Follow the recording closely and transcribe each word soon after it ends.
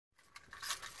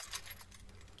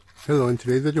Hello, in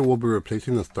today's video we'll be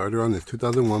replacing the starter on this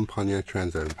 2001 Pontiac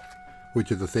Trans Am,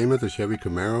 which is the same as a Chevy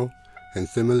Camaro and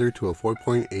similar to a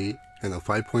 4.8 and a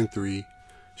 5.3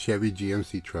 Chevy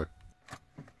GMC truck.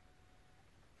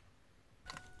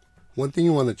 One thing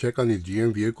you want to check on these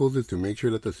GM vehicles is to make sure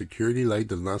that the security light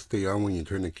does not stay on when you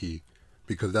turn the key,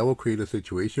 because that will create a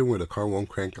situation where the car won't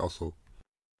crank also.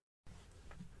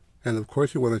 And of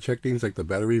course you want to check things like the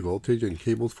battery voltage and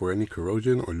cables for any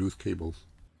corrosion or loose cables.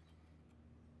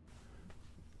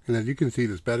 And as you can see,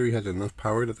 this battery has enough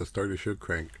power that the starter should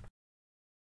crank.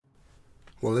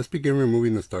 Well, let's begin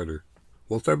removing the starter.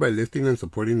 We'll start by lifting and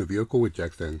supporting the vehicle with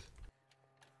jack stands.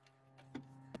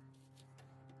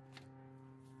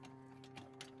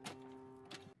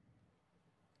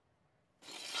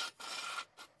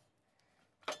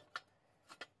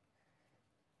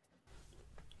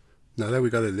 Now that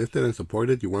we got it lifted and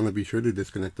supported, you want to be sure to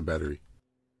disconnect the battery.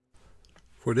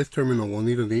 For this terminal, we'll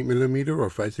need an 8mm or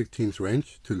 5/16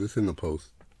 wrench to loosen the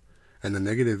post, and the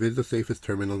negative is the safest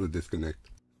terminal to disconnect.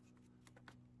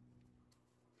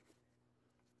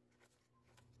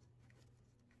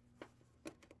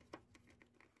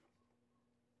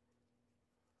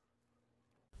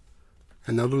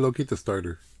 And now to locate the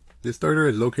starter. This starter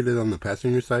is located on the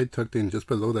passenger side, tucked in just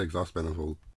below the exhaust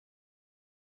manifold.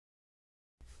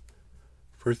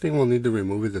 First thing we'll need to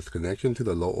remove is its connection to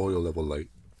the low oil level light.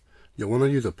 You'll want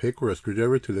to use a pick or a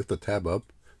screwdriver to lift the tab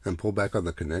up and pull back on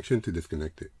the connection to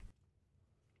disconnect it.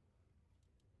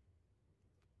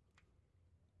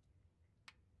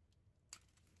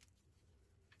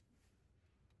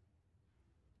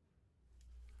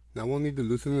 Now we'll need to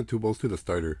loosen the two bolts to the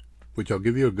starter, which I'll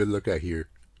give you a good look at here.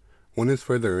 One is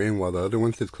further in while the other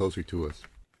one sits closer to us.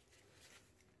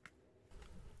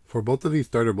 For both of these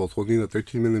starter bolts we'll need a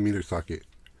 13mm socket,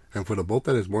 and for the bolt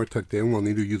that is more tucked in we'll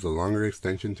need to use a longer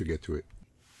extension to get to it.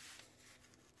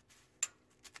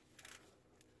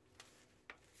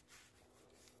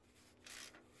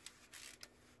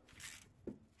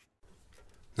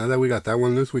 Now that we got that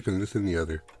one loose, we can loosen the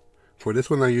other. For this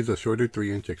one I use a shorter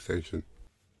 3-inch extension.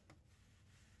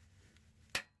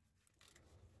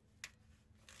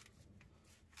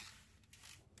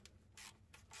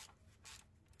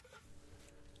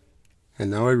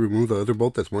 And now I remove the other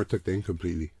bolt that's more tucked in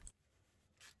completely.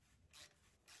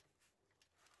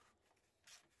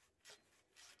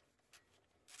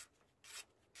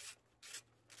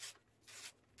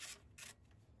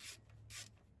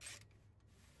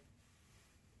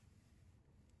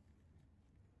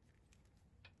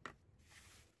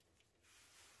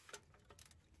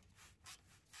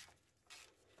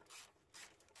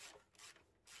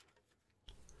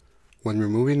 When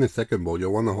removing the second bolt,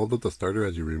 you'll want to hold up the starter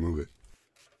as you remove it.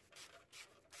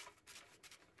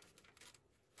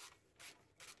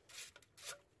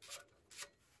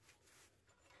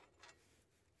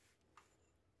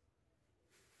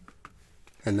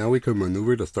 And now we can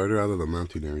maneuver the starter out of the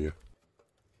mounting area.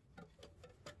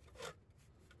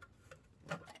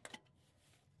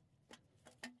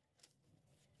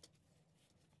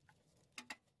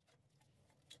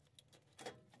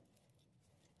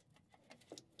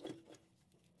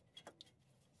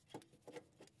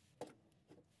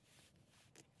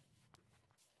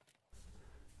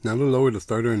 Now to lower the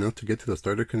starter enough to get to the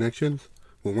starter connections,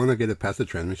 we'll want to get it past the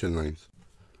transmission lines.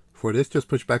 For this, just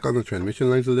push back on the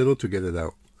transmission lines a little to get it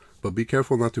out, but be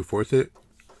careful not to force it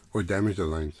or damage the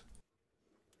lines.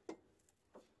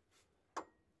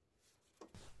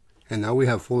 And now we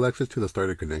have full access to the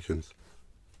starter connections.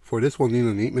 For this we'll need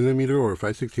an 8mm or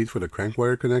 5/16 for the crank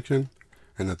wire connection,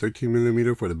 and a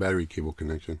 13mm for the battery cable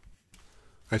connection.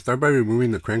 I start by removing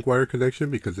the crank wire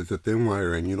connection because it's a thin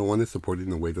wire and you don't want it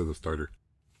supporting the weight of the starter.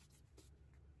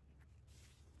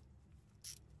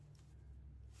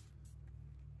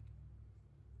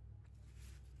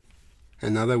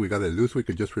 And now that we got it loose, we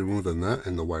could just remove the nut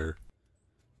and the wire.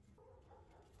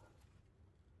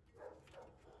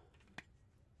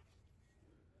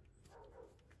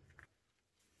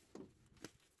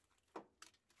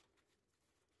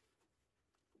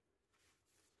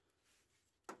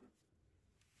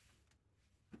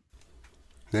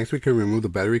 Next we can remove the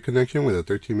battery connection with a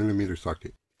 13mm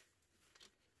socket.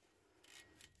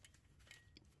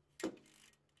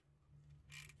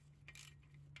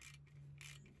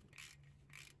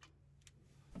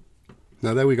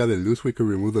 Now that we got it loose, we can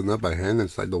remove the nut by hand and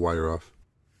slide the wire off.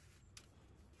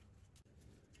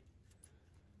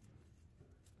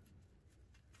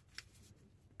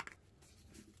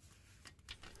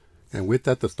 And with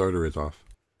that, the starter is off.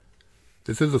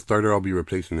 This is the starter I'll be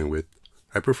replacing it with.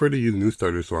 I prefer to use new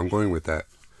starters, so I'm going with that.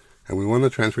 And we want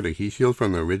to transfer the heat shield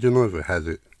from the original if it has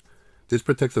it. This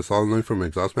protects the solenoid from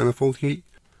exhaust manifold heat,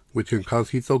 which can cause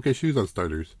heat soak issues on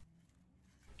starters.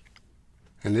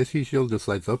 And this heat shield just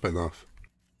slides up and off.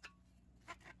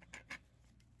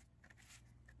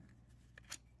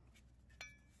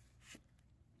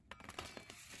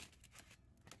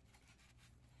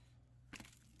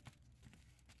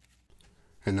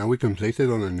 And now we can place it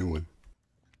on a new one.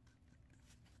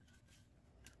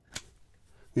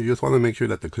 You just want to make sure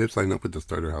that the clips line up with the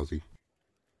starter housing.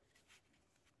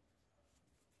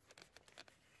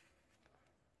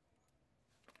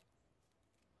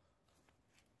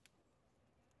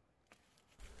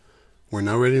 We're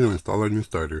now ready to install our new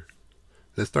starter.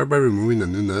 Let's start by removing the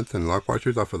new nuts and lock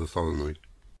washers off of the solenoid.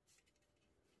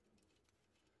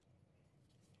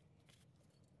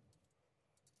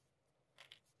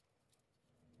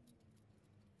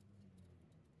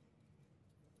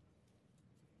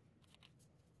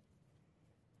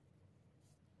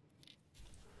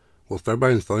 We'll start by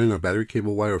installing our battery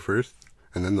cable wire first,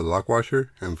 and then the lock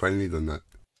washer, and finally the nut.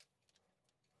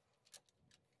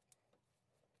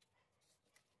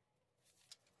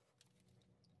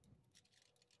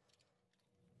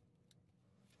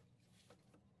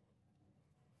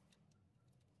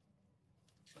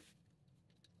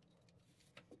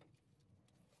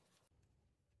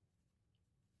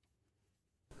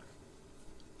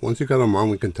 Once you got them on,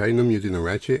 we can tighten them using a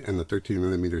ratchet and a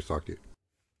 13mm socket.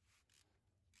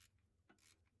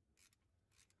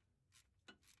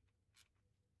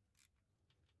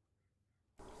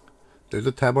 There's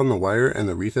a tab on the wire and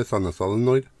a recess on the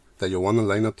solenoid that you'll want to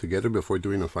line up together before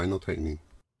doing a final tightening.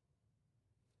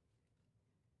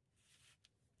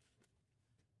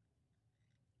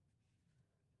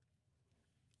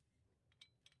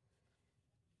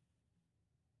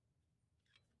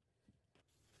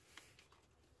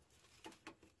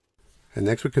 And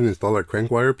next we can install our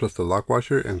crank wire plus the lock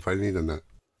washer and finally the nut.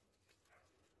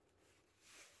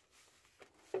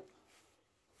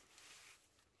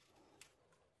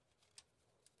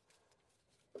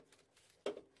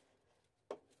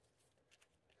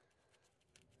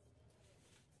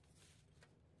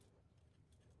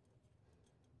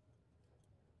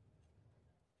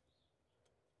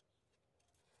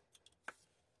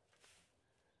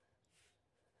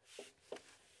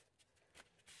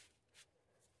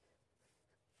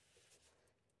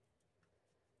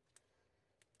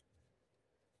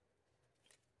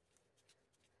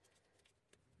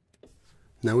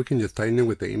 Now we can just tighten it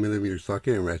with the 8mm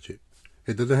socket and ratchet.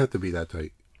 It doesn't have to be that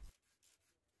tight.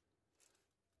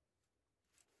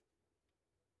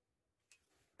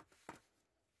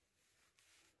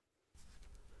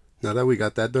 Now that we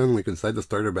got that done, we can slide the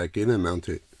starter back in and mount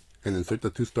it, and insert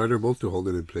the two starter bolts to hold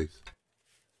it in place.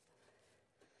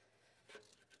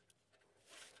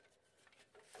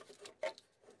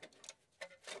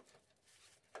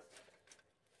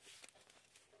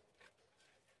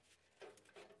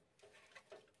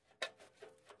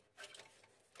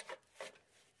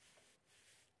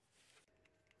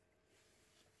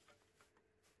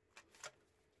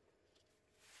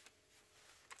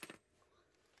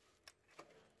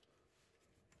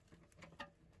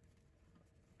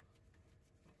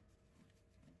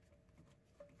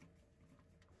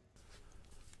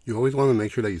 You always want to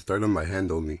make sure that you start them by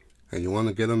hand only, and you want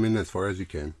to get them in as far as you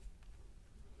can.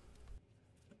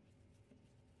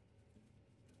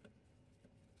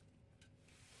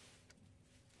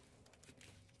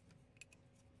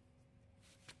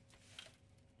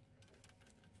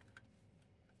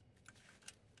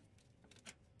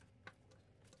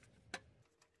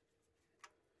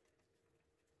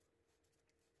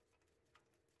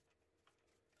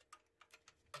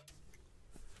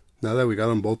 Now that we got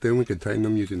them both in, we can tighten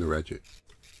them using the ratchet.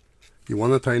 You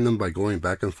want to tighten them by going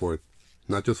back and forth,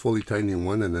 not just fully tightening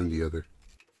one and then the other.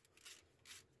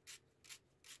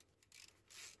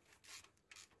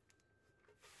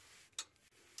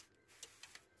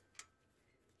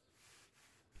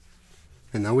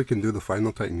 And now we can do the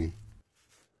final tightening.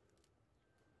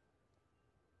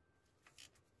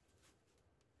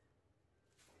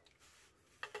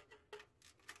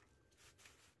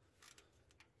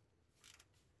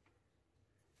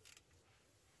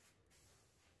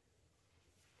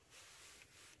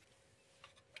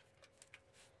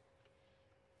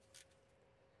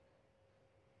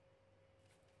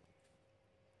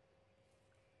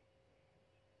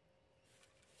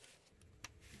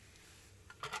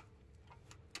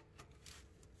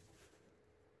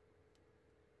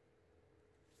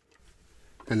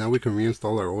 And now we can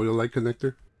reinstall our oil light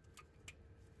connector.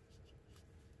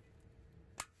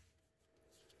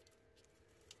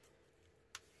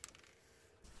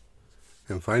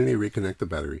 And finally reconnect the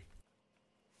battery.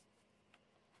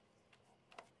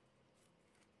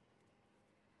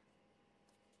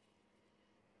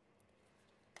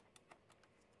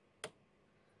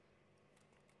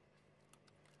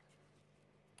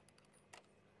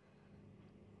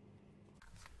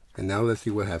 And now let's see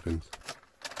what happens.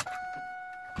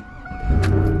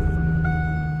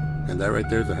 And that right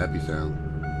there is a happy sound.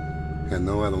 And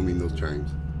no, I don't mean those chimes.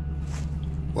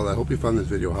 Well, I hope you found this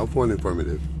video helpful and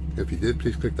informative. If you did,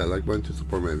 please click that like button to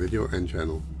support my video and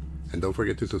channel. And don't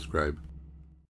forget to subscribe.